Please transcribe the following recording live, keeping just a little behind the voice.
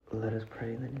Let us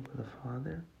pray in the name of the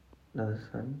Father, and of the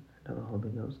Son, and of the Holy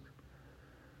Ghost.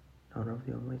 In honor of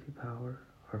the Almighty Power,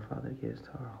 our Father gives to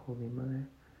our Holy Mother.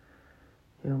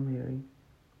 Hail Mary,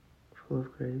 full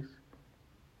of grace,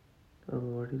 the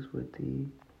Lord is with thee.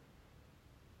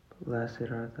 Blessed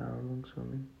art thou amongst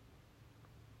women,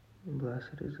 and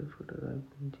blessed is the fruit of thy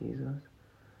womb, Jesus.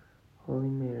 Holy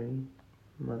Mary,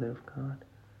 Mother of God,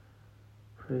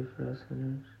 pray for us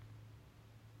sinners,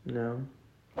 now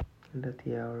and at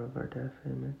the hour of our death.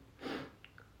 Amen.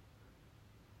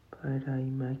 By thy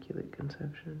immaculate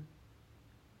conception,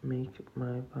 make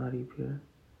my body pure,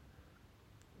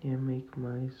 and make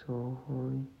my soul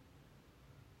holy.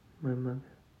 My Mother,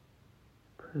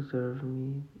 preserve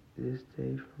me this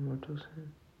day from mortal sin,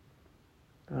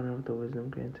 in honor of the wisdom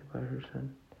granted by her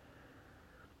Son.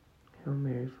 Hail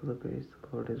Mary, full of grace,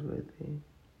 the Lord is with thee.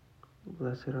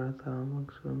 Blessed art thou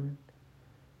amongst women,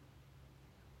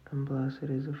 and blessed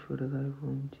is the fruit of thy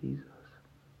womb, Jesus.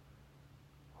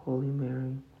 Holy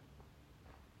Mary,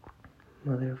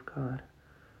 Mother of God,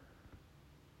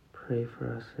 pray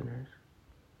for us sinners,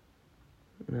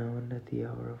 now and at the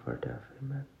hour of our death.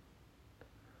 Amen.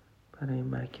 By thy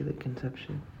immaculate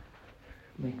conception,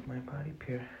 make my body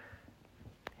pure,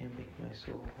 and make my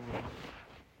soul holy.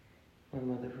 My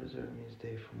Mother, preserve me this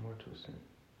day from mortal sin.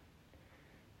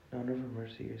 In honor of her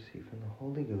mercy, receive from the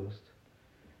Holy Ghost.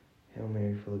 Hail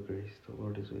Mary, full of grace, the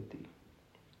Lord is with thee.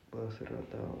 Blessed art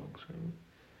thou amongst women,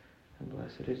 and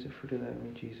blessed is the fruit of thy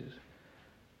womb, Jesus.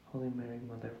 Holy Mary,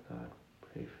 Mother of God,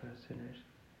 pray for us sinners,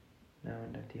 now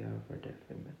and at the hour of our death.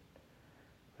 Amen.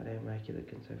 By thy immaculate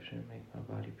conception, make my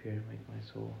body pure, and make my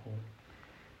soul holy.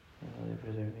 My Mother,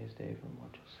 preserve me this day from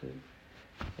mortal sin.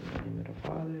 In the name of the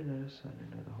Father, and of the Son,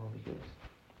 and of the Holy Ghost.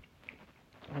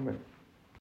 Amen.